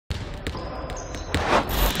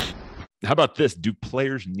How about this? Do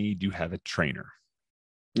players need to have a trainer?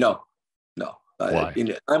 No, no. Why?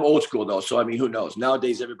 I'm old school though. So, I mean, who knows?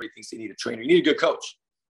 Nowadays, everybody thinks they need a trainer. You need a good coach.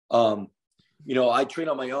 I train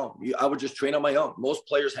on my own. I would just train on my own. Most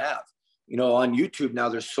players have. On YouTube now,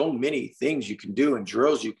 there's so many things you can do and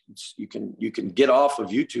drills you can get off of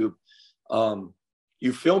YouTube.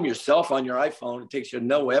 You film yourself on your iPhone. It takes you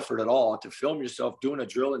no effort at all to film yourself doing a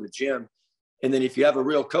drill in the gym. And then if you have a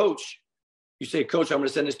real coach, you say, Coach, I'm going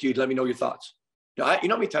to send this to you. Let me know your thoughts. You know how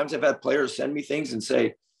many times I've had players send me things and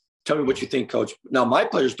say, tell me what you think, Coach. Now, my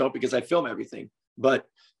players don't because I film everything. But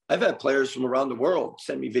I've had players from around the world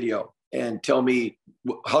send me video and tell me,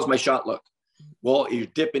 how's my shot look? Well, you're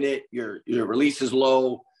dipping it. Your release is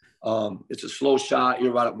low. It's a slow shot.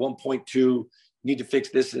 You're about at 1.2. You need to fix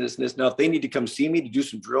this and this and this. Now, if they need to come see me to do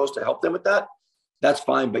some drills to help them with that, that's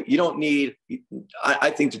fine. But you don't need,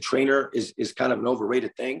 I think the trainer is kind of an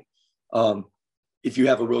overrated thing. If you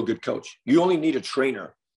have a real good coach, you only need a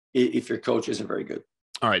trainer if your coach isn't very good.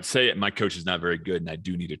 All right. Say my coach is not very good and I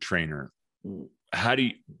do need a trainer.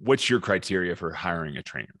 What's your criteria for hiring a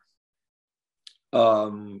trainer?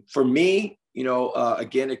 For me,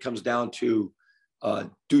 again, it comes down to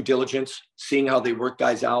due diligence, seeing how they work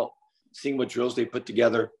guys out, seeing what drills they put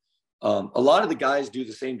together. A lot of the guys do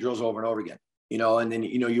the same drills over and over again, and then,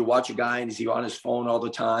 you watch a guy and is he on his phone all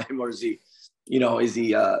the time, or is he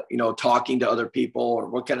talking to other people, or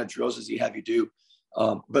what kind of drills does he have you do?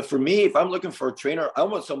 But for me, if I'm looking for a trainer, I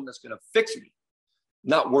want someone that's going to fix me,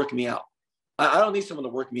 not work me out. I don't need someone to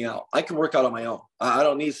work me out. I can work out on my own. I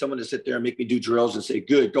don't need someone to sit there and make me do drills and say,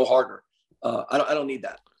 good, go harder. I don't need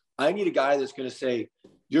that. I need a guy that's going to say,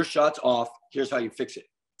 your shot's off. Here's how you fix it.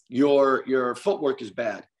 Your footwork is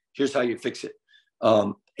bad. Here's how you fix it.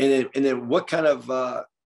 And then what kind of,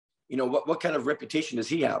 what kind of reputation does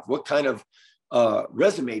he have? What kind of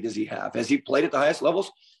resume does he have? Has he played at the highest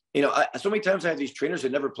levels? So many times I have these trainers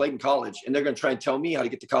that never played in college, and they're going to try and tell me how to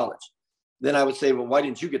get to college. Then I would say, well, why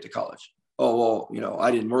didn't you get to college? Oh, well, I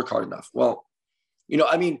didn't work hard enough. Well,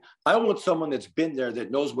 I want someone that's been there, that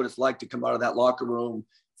knows what it's like to come out of that locker room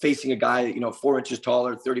facing a guy, 4 inches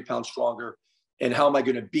taller, 30 pounds stronger. And how am I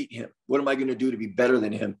going to beat him? What am I going to do to be better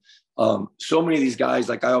than him? So many of these guys,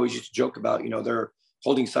 like I always used to joke about, they're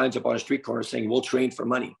holding signs up on a street corner saying, we'll train for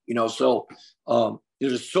money, so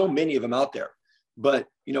there's so many of them out there. But,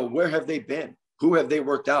 where have they been? Who have they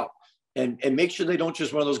worked out? And make sure they don't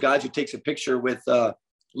just one of those guys who takes a picture with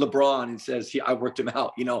LeBron and says, I worked him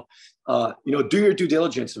out. Do your due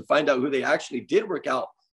diligence and find out who they actually did work out.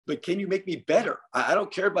 But can you make me better? I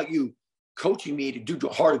don't care about you coaching me to go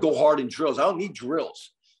hard in drills. I don't need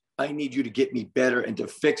drills. I need you to get me better and to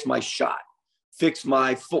fix my shot, fix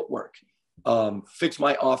my footwork, fix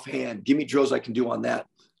my offhand. Give me drills I can do on that.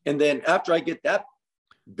 And then after I get that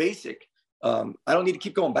basic, I don't need to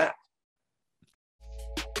keep going back.